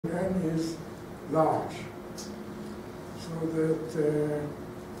n is large. So that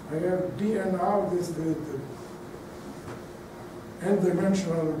I have D and R, this is the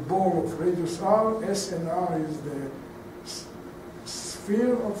n-dimensional ball of radius r, S and R is the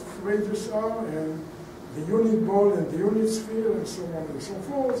sphere of radius r, and the unit ball and the unit sphere, and so on and so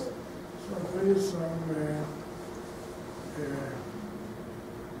forth. So there is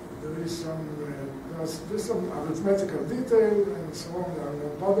some arithmetical detail and so on that I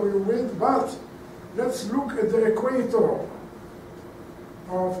won't bother you with, but let's look at the equator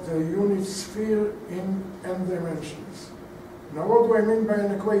of the unit sphere in n dimensions. Now what do I mean by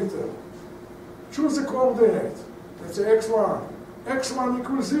an equator? Choose a coordinate. Let's say x1. x1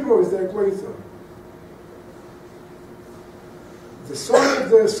 equals 0 is the equator. The sum of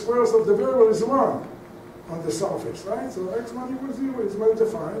the squares of the variable is 1 on the surface, right? So x1 equals 0 is well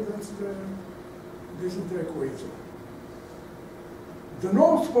defined. This is the equator. The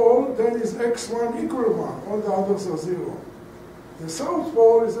north pole then is x1 equal 1. All the others are 0. The south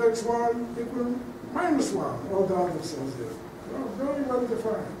pole is x1 equal minus 1. All the others are 0. Very well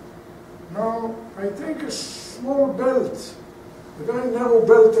defined. Now, I take a small belt, a very narrow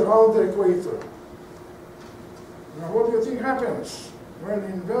belt around the equator. Now, what do you think happens? Well,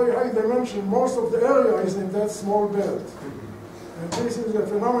 in very high dimension, most of the area is in that small belt. And this is a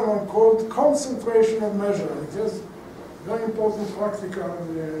phenomenon called concentration of measure. It has very important practical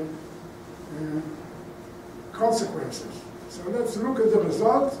consequences. So let's look at the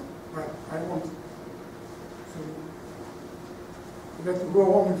result. Well, I won't let it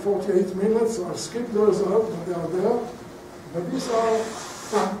go on in 48 minutes, so I'll skip the result, but they are there. But these are,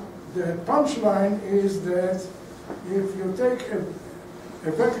 the punchline is that if you take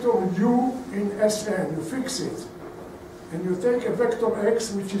a vector u in Sn, you fix it, and you take a vector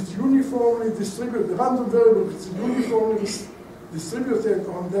x which is uniformly distributed, the random variable which is uniformly distributed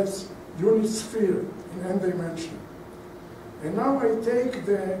on that unit sphere in n dimension. And now I take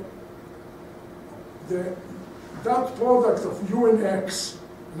the dot product of u and x.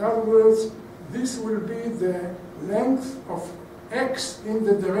 In other words, this will be the length of x in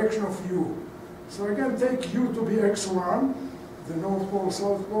the direction of u. So I can take u to be x1, the north pole,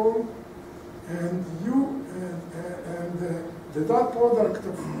 south pole, and u and the dot product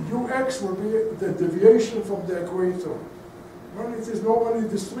of ux will be the deviation from the equator. Well, it is normally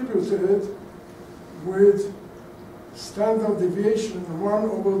distributed with standard deviation 1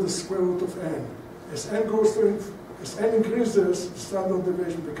 over the square root of n. As n increases, the standard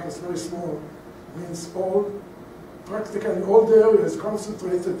deviation becomes very small. Means practically all the area is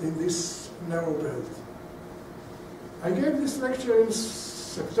concentrated in this narrow belt. I gave this lecture in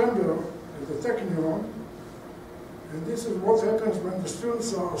September at the Technion, and this is what happens when the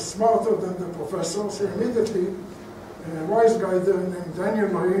students are smarter than the professor. So immediately, a wise guy there named Daniel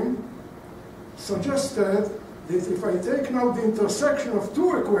Marim suggested that if I take now the intersection of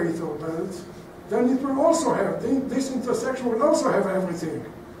two equator belts, then it will also have, this intersection will also have everything.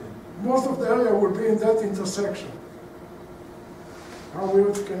 Most of the area will be in that intersection. How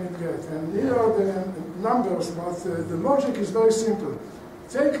weird can it get? And here are the numbers, but the logic is very simple.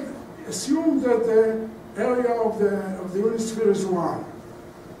 Assume that the area of the unit sphere is 1,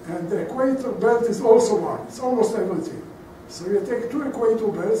 and the equator belt is also 1. It's almost everything. So you take two equator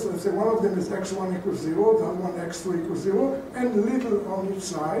belts, let's say one of them is x1 equals 0, the other one x2 equals 0, and little on each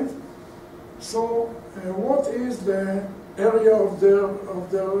side. So what is the area of their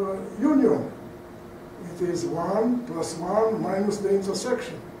union? It is 1 plus 1 minus the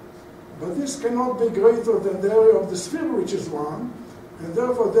intersection. But this cannot be greater than the area of the sphere, which is 1, and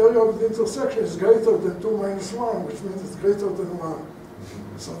therefore the area of the intersection is greater than 2 minus 1, which means it's greater than 1.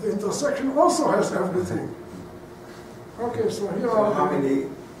 So the intersection also has everything. Okay, so here are how many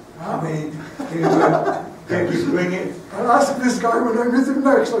can you bring it? I'll ask this guy when I meet him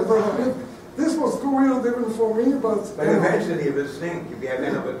next. I don't know. This was too weird even for me, but eventually it will shrink. If you have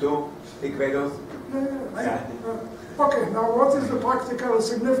n over 2 equators. Okay, now what is the practical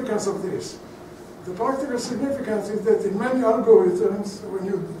significance of this? The practical significance is that in many algorithms, when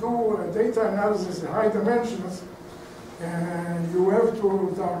you do data analysis in high dimensions, you have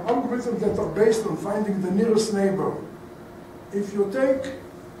to, there are algorithms that are based on finding the nearest neighbor. If you take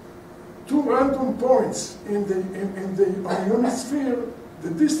two random points on the unit sphere, the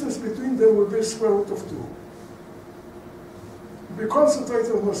distance between them will be square root of 2. Be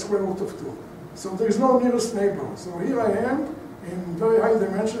concentrated on the square root of 2. So there is no nearest neighbor. So here I am in very high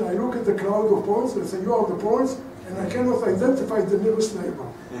dimension. I look at the cloud of points. I say, you are the points, and I cannot identify the nearest neighbor.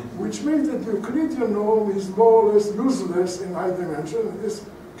 Which means that the Euclidean norm is more or less useless in high dimension. And this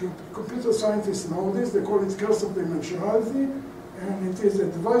computer scientists know this. They call it curse of dimensionality. And it is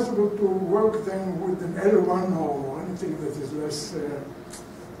advisable to work then with an L1 norm or anything that is less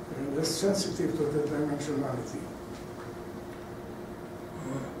sensitive to the dimensionality.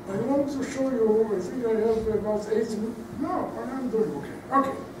 I want to show you, I think I have about 8 minutes. No, I'm doing okay.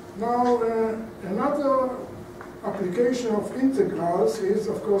 Okay, now another application of integrals is,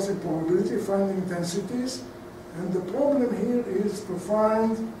 of course, in probability, finding densities. And the problem here is to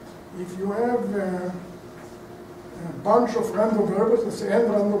find, if you have a bunch of random variables, let's say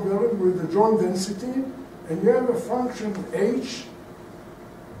n random variables with a joint density, and you have a function h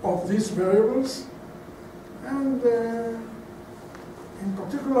of these variables, and in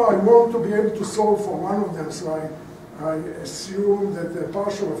particular, I want to be able to solve for one of them, so I assume that the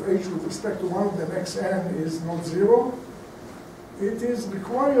partial of h with respect to one of them, xn, is not 0. It is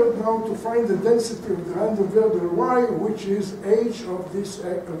required now to find the density of the random variable y, which is h of the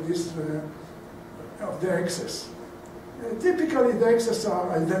x's. Typically, the x's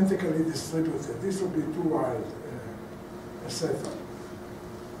are identically distributed. This would be too wild, etc.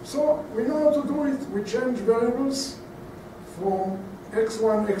 So we know how to do it. We change variables from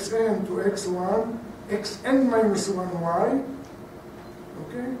x1, xn to x1, xn minus 1y,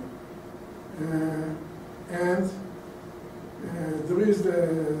 okay? And there is the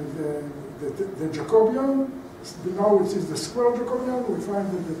Jacobian. Now it is the square Jacobian. We find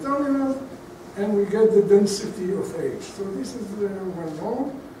the determinant, and we get the density of H. So this is well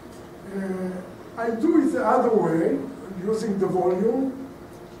known. I do it the other way, using the volume.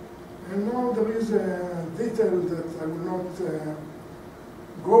 And now there is a detail that I will not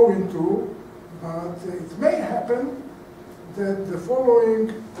go into, but it may happen that the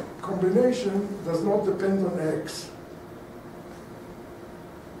following combination does not depend on X.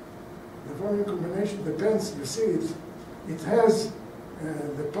 The following combination depends, you see it has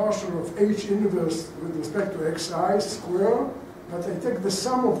the partial of H inverse with respect to xi square, but I take the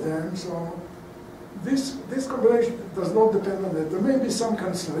sum of them, so this combination does not depend on that. There may be some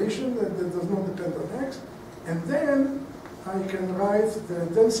cancellation that does not depend on X, and then I can write the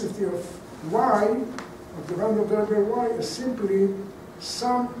density of y, of the random variable y, as simply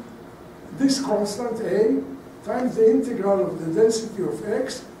sum this constant a times the integral of the density of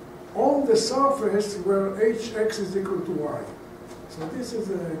x on the surface where hx is equal to y. So this is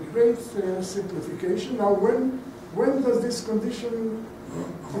a great simplification. Now, when does this condition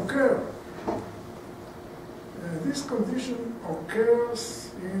occur? This condition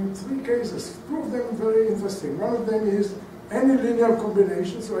occurs in 3 cases. 2 of them very interesting. One of them is any linear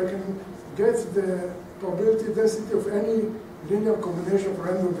combination, so I can get the probability density of any linear combination of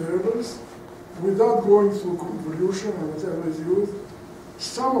random variables without going through convolution or whatever is used.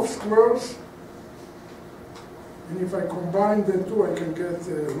 Sum of squares, and if I combine the two, I can get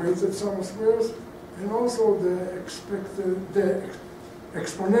a weighted sum of squares, and also the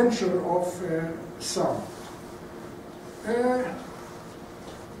exponential of sum.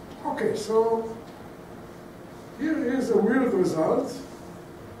 Okay, so here is a weird result.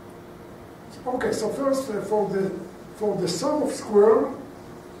 Okay, so first for the sum of square,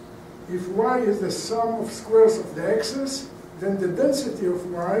 if y is the sum of squares of the x's, then the density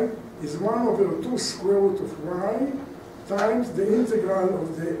of y is 1 over 2 square root of y times the integral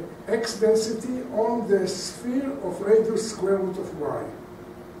of the x density on the sphere of radius square root of y.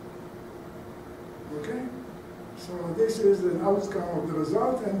 Okay? So this is an outcome of the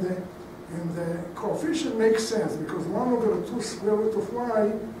result, and the coefficient makes sense, because 1 over 2 square root of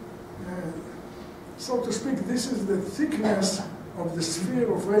y, so to speak, this is the thickness of the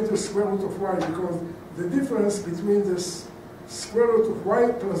sphere of radius square root of y, because the difference between this square root of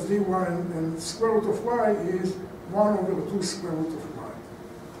y plus dy and square root of y is 1 over 2 square root of y.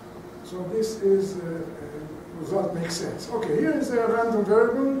 So this is, result makes sense. Okay, here is a random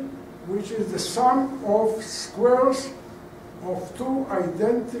variable, which is the sum of squares of 2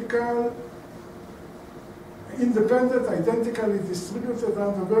 identical, independent, identically distributed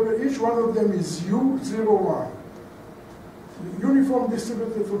random variables. Each one of them is u, 0, 1. Uniform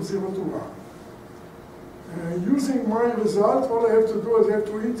distributed from 0 to 1. Using my result, all I have to do is I have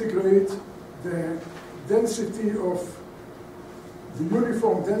to integrate the density of the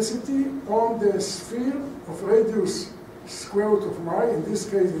uniform density on the sphere of radius square root of y. In this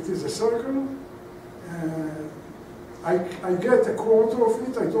case, it is a circle. I get a quarter of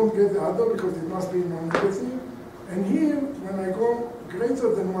it. I don't get the other because it must be non-negative. And here, when I go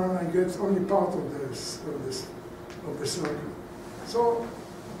greater than 1, I get only part of the circle. So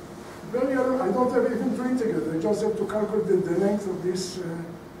I don't have even to integrate. I just have to calculate the length of this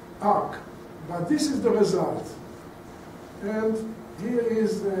arc. But this is the result. And here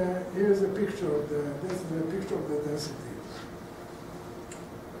is a picture of the density.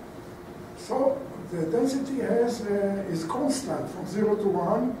 So the density is constant from 0 to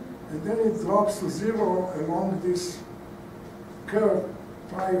 1, and then it drops to 0 along this curve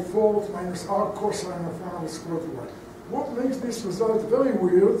pi 4 minus r cosine of 1 over square root of 1. What makes this result very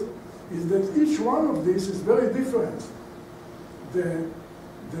weird is that each one of these is very different. The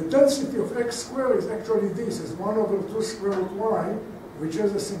density of x squared is actually this, is 1 over 2 square root y, which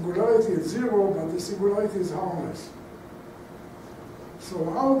has a singularity at 0, but the singularity is harmless. So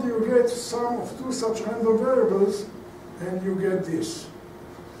how do you get sum of two such random variables and you get this?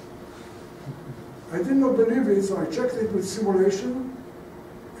 I did not believe it, so I checked it with simulation,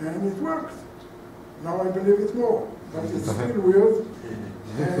 and it worked. Now I believe it more, but it's still weird.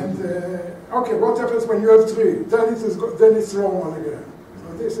 And okay, what happens when you have 3? Then it's wrong one again.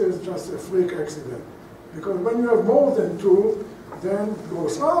 So this is just a freak accident. Because when you have more than 2, then it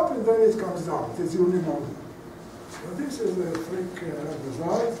goes up and then it comes down. It's unimodal. So this is a freak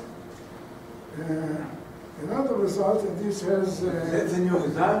result. Another result, and this has... That's a new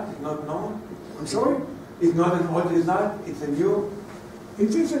result? It's not normal? I'm sorry? It's not an old result? It's a new?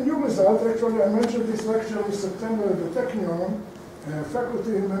 It is a new result. Actually, I mentioned this lecture in September at the Technion.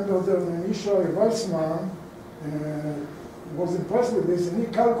 Faculty member there, Ishai Weissman, was impressed with this, and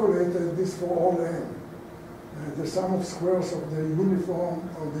he calculated this for all n. The sum of squares of the uniform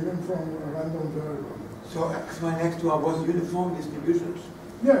random variable. So x1 and x2 are both uniform distributions?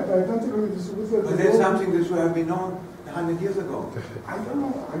 Yeah, they're identically distributed. But that's something that should have been known 100 years ago. I don't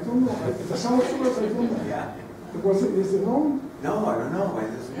know. The sum of squares, I don't know. Yeah. Is it known? No, I don't know.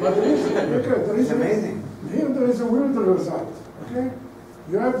 But there is it's amazing. Here there is a weird result. Okay?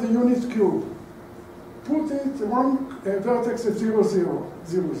 You have the unit cube. Put it one vertex at 0, 0,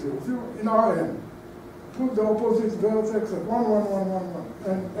 0, 0, 0 in Rn. Put the opposite vertex at 1, 1, 1, 1, 1,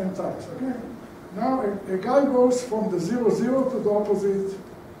 n times. Okay? Now a guy goes from the 0, 0 to the opposite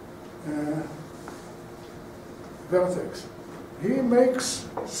vertex. He makes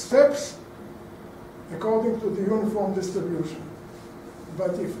steps according to the uniform distribution.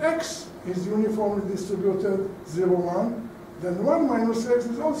 But if x is uniformly distributed 0, 1, then 1 minus x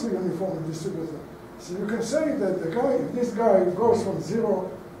is also uniformly distributed. So you can say that if this guy goes from 0,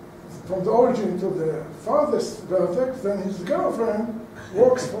 from the origin to the farthest vertex, then his girlfriend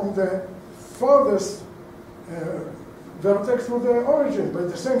walks from the farthest vertex to the origin by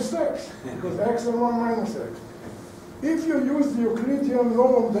the same steps, because x and 1 minus x. If you use the Euclidean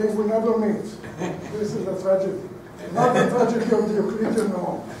norm, they will never meet. This is a tragedy. Not the tragedy of the Euclidean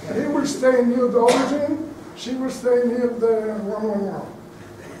norm. He will stay near the origin, she will stay near the 1, 1, 1.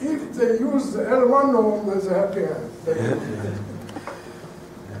 If they use the L1 norm, there's a happy end.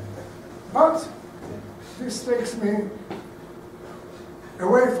 But this takes me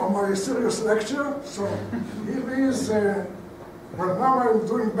away from my serious lecture. So here is, well, now I'm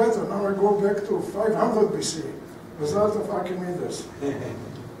doing better. Now I go back to 500 BC, result of Archimedes.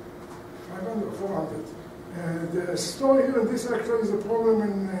 500, 400. The story here in this lecture is a problem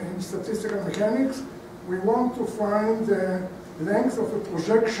in statistical mechanics. We want to find the length of a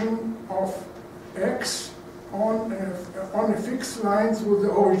projection of x on a fixed line through the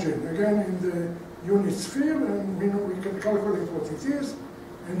origin, again in the unit sphere, and we can calculate what it is.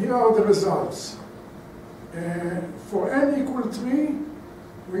 And here are the results. For n equal 3,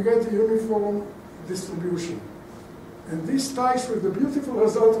 we get a uniform distribution. And this ties with the beautiful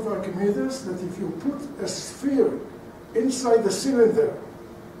result of Archimedes that if you put a sphere inside the cylinder,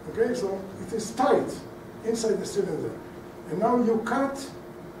 okay, so it is tight inside the cylinder, and now you cut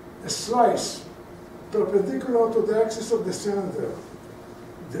a slice perpendicular to the axis of the cylinder.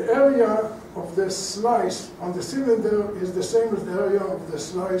 The area of the slice on the cylinder is the same as the area of the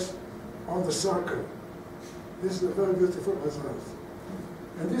slice on the circle. This is a very beautiful result.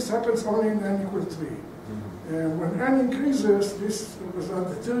 And this happens only in n equal 3. And when n increases, this result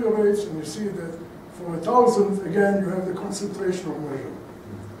deteriorates, and you see that for 1,000, again, you have the concentration of measure.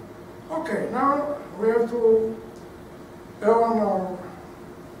 Okay, now we have to earn our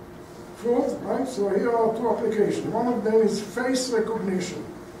food, right? So here are two applications. One of them is face recognition.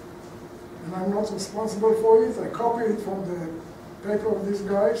 And I'm not responsible for it. I copied it from the paper of these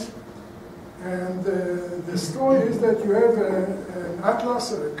guys. And the story is that you have an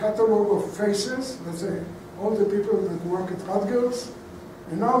atlas, a catalog of faces, let's say all the people that work at Rutgers.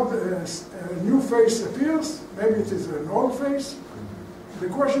 And now a new face appears. Maybe it is an old face. The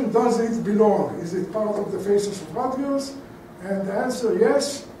question, does it belong? Is it part of the faces of Rutgers? And the answer,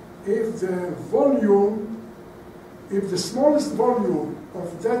 yes, if the smallest volume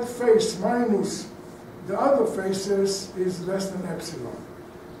of that face minus the other faces is less than epsilon.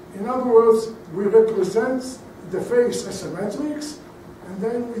 In other words, we represent the face as a matrix, and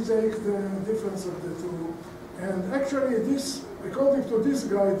then we take the difference of the two. And actually, this, according to this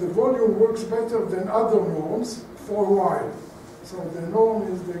guy, the volume works better than other norms for a while. So the norm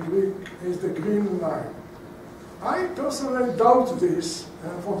is the green line. I personally doubt this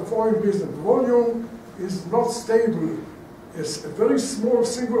for the following reason. Volume is not stable. Yes, a very small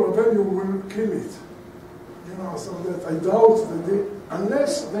singular value will kill it. You know, so that I doubt that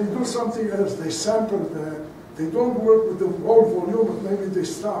unless they do something else, they sample they don't work with the whole volume, but maybe they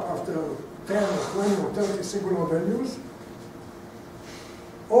start after 10 or 20 or 30 singular values.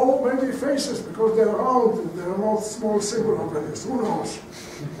 Or maybe faces, because they're round, they're not small singular values, who knows?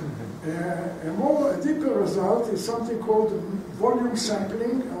 A deeper result is something called volume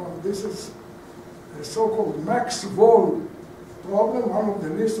sampling. This is a so-called max vol problem, one of the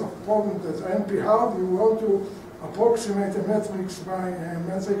list of problems that NP had. You want to approximate a matrix by a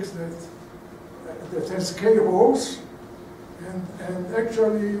matrix that has k rows, and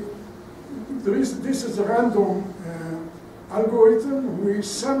actually this is a random algorithm. We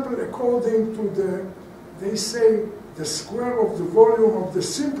sample according to they say the square of the volume of the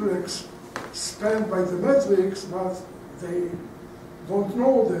simplex spanned by the matrix, but they don't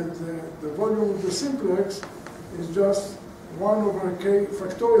know that the volume of the simplex is just 1 over k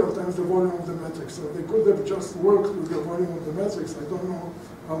factorial times the volume of the matrix. So they could have just worked with the volume of the matrix. I don't know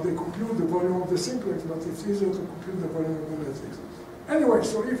how they compute the volume of the simplex, but it's easier to compute the volume of the matrix. Anyway,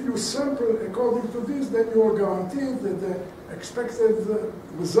 so if you sample according to this, then you are guaranteed that the expected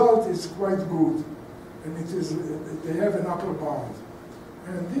result is quite good. And they have an upper bound.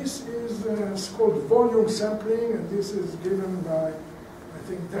 And this is called volume sampling, and this is given by, I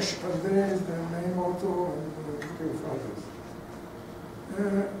think, Deshpande is the main author, and a couple of others.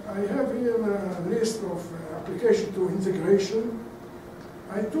 I have here a list of applications to integration.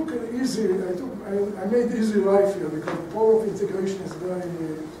 I took an easy, I made easy life here because the problem of integration is very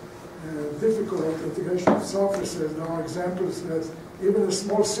difficult. Integration of surfaces, there are examples that even a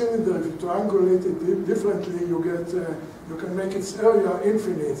small cylinder, if you triangulate it differently, you can make its area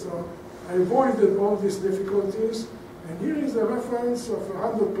infinite. So I avoided all these difficulties. And here is a reference of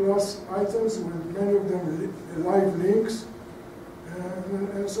 100 plus items with many of them live links. And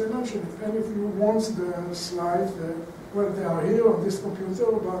as I mentioned, if any of you want the slides, well, they are here on this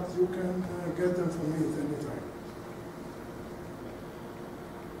computer, but you can get them from me at any time.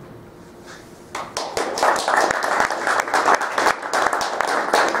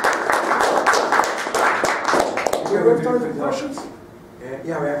 Do we have time for questions?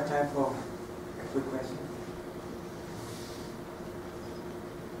 Yeah, we have time for a quick question.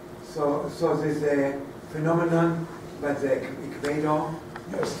 So there's a phenomenon, but the equator.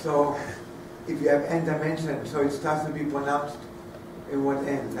 Yes. So if you have n dimension, so it starts to be pronounced in what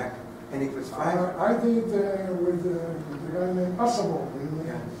n, like n equals 5? I did with the guy named Asamo.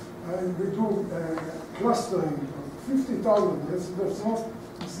 Yeah. We do clustering, 50,000.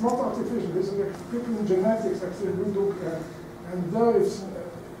 It's not artificial. This is like people in genetics actually we do, and there is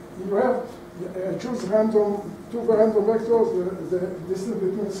you have choose two random vectors. The distance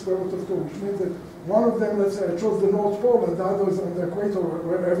between the square root of 2, which means that one of them, let's say, I chose the North Pole, and the other is on the equator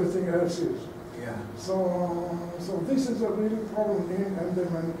where everything else is. Yeah. So this is a real problem in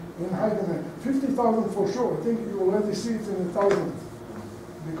Enderman, in Heidemann. 50,000 for sure. I think you already see it in 1,000.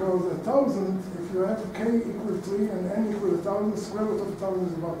 Because 1,000, if you have k equal 3 and n equal 1,000, square root of 1,000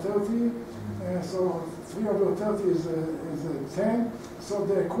 is about 30. So 3 over 30 is 10. So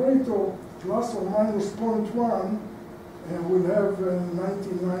the equator plus or minus 0.1 will have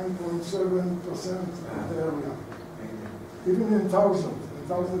 99.7% of the area. Even in 1,000.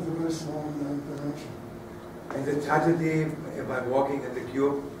 1,000 is a very small dimension. And the tragedy about walking in the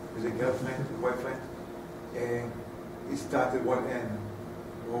cube with a girlfriend, a boyfriend, it started what n?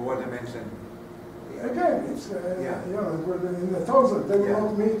 Or what dimension? Again, it's yeah. in 1,000 they will Yeah.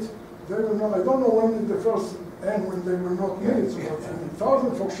 not meet. They will not. I don't know when is the first n when they will not meet. Yeah. But in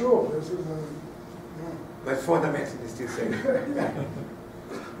 1,000 for sure. This is But 4 dimensions is still safe.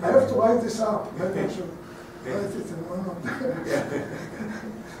 I have to write this up. Maybe I should write it in one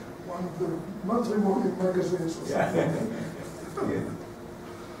of the matrimony magazines or something.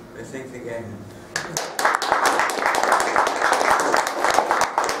 Thanks again.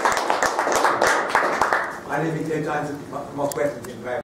 I didn't take time to more questions in